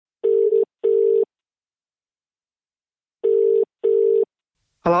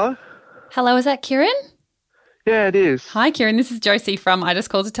Hello? Hello, is that Kieran? Yeah, it is. Hi, Kieran. This is Josie from I Just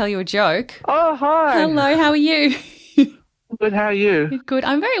Called to Tell You a Joke. Oh, hi. Hello, how are you? Good, how are you? Good.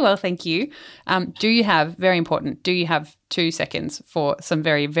 I'm very well, thank you. Do you have, very important, do you have 2 seconds for some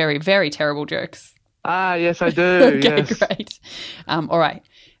very, very, very terrible jokes? Yes, I do. Okay, Yes. great. All right.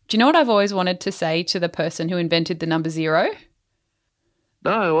 Do you know what I've always wanted to say to the person who invented the number zero?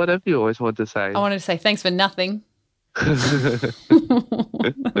 No, whatever you always want to I say. wanted to say thanks for nothing. That's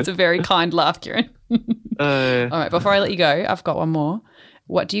a very kind laugh, Kieran. uh, All right, before I let you go, I've got one more.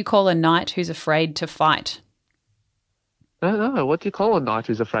 What do you call a knight who's afraid to fight? no, what do you call a knight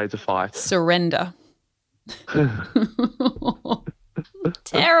who's afraid to fight? Surrender.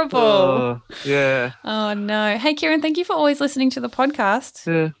 Terrible. Yeah. Oh no. Hey Kieran, thank you for always listening to the podcast.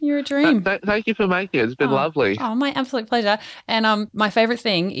 Yeah. You're a dream. Thank you for making it. It's been Oh, lovely. oh, my absolute pleasure. And my favorite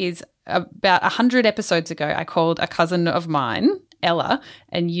thing is about 100 episodes ago, I called a cousin of mine, Ella,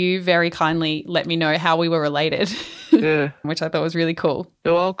 and you very kindly let me know how we were related, Yeah. which I thought was really cool.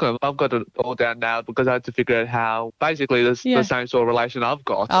 You're welcome. I've got it all down now because I had to figure out how basically Yeah. the same sort of relation I've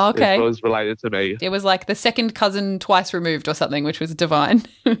got Oh, okay. was related to me. It was like the second cousin twice removed or something, which was divine.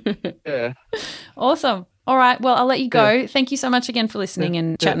 Yeah. Awesome. All right. Well, I'll let you go. Thank you so much again for listening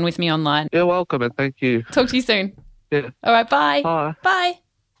and chatting with me online. You're welcome and thank you. Talk to you soon. Yeah. All right. Bye. Bye. Bye.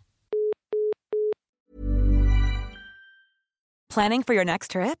 Planning for your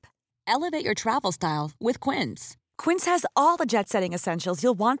next trip? Elevate your travel style with Quince. Quince has all the jet-setting essentials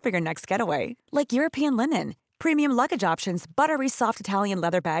you'll want for your next getaway, like European linen, premium luggage options, buttery soft Italian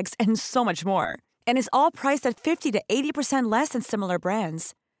leather bags, and so much more. And is all priced at 50 to 80% less than similar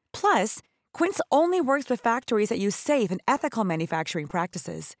brands. Plus, Quince only works with factories that use safe and ethical manufacturing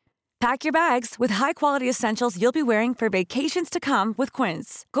practices. Pack your bags with high-quality essentials you'll be wearing for vacations to come with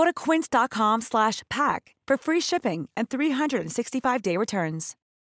Quince. Go to quince.com/pack for free shipping and 365-day returns.